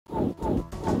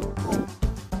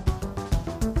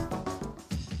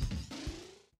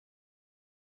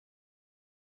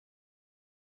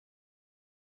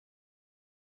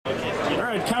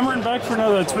Alright, Cameron back for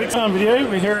another TwigTime video.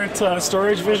 We're here at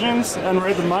Storage Visions and we're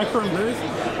at the Micron booth.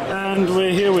 And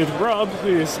we're here with Rob,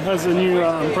 who has a new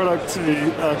product to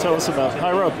tell us about.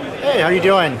 Hi Rob. Hey, how you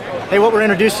doing? Hey, what we're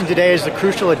introducing today is the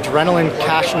Crucial Adrenaline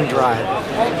Caching Drive.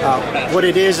 What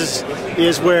it is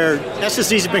where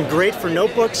SSDs have been great for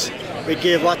notebooks. They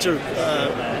give lots of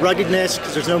ruggedness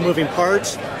because there's no moving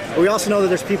parts. But we also know that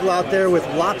there's people out there with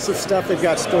lots of stuff they've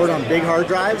got stored on big hard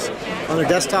drives on their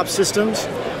desktop systems.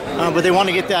 But they want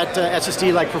to get that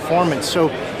SSD-like performance. So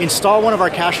install one of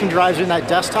our caching drives in that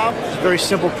desktop. It's a very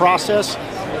simple process.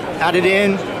 Add it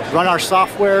in, run our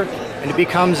software, and it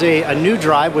becomes a new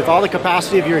drive with all the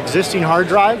capacity of your existing hard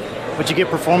drive, but you get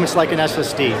performance like an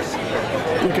SSD.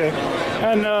 Okay,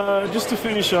 and just to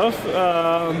finish off,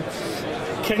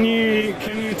 can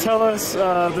you tell us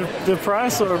the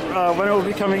price or when it will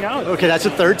be coming out? Okay, that's the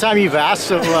third time you've asked,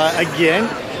 so again.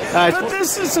 But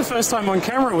this is the first time on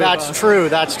camera with us.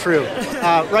 That's true.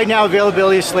 Right now,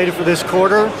 availability is slated for this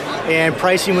quarter, and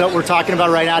pricing, what we're talking about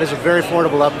right now, is a very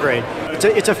affordable upgrade.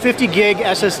 It's a 50 gig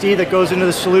SSD that goes into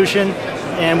the solution,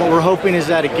 and what we're hoping is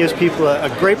that it gives people a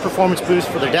great performance boost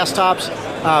for their desktops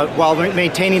while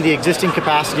maintaining the existing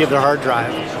capacity of their hard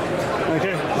drive.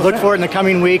 Okay. Look for it in the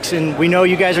coming weeks, and we know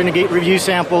you guys are going to get review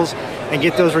samples and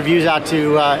get those reviews out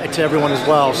to everyone as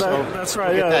well. So that's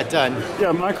right. We'll get that done.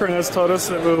 Yeah, Micron has told us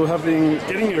that we'll have been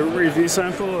getting a review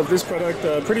sample of this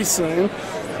product pretty soon.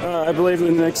 I believe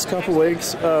in the next couple of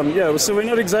weeks. Yeah, so we're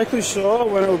not exactly sure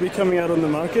when it will be coming out on the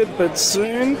market, but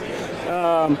soon.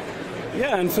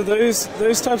 Yeah, and for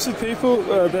those types of people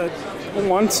that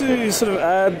want to sort of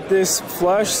add this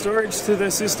flash storage to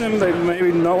their system, they maybe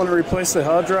not want to replace their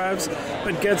hard drives,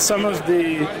 but get some of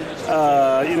the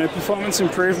performance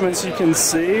improvements you can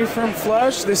see from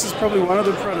flash. This is probably one of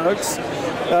the products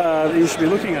that you should be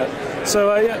looking at.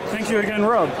 So yeah, thank you again,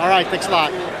 Rob. All right, thanks a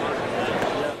lot.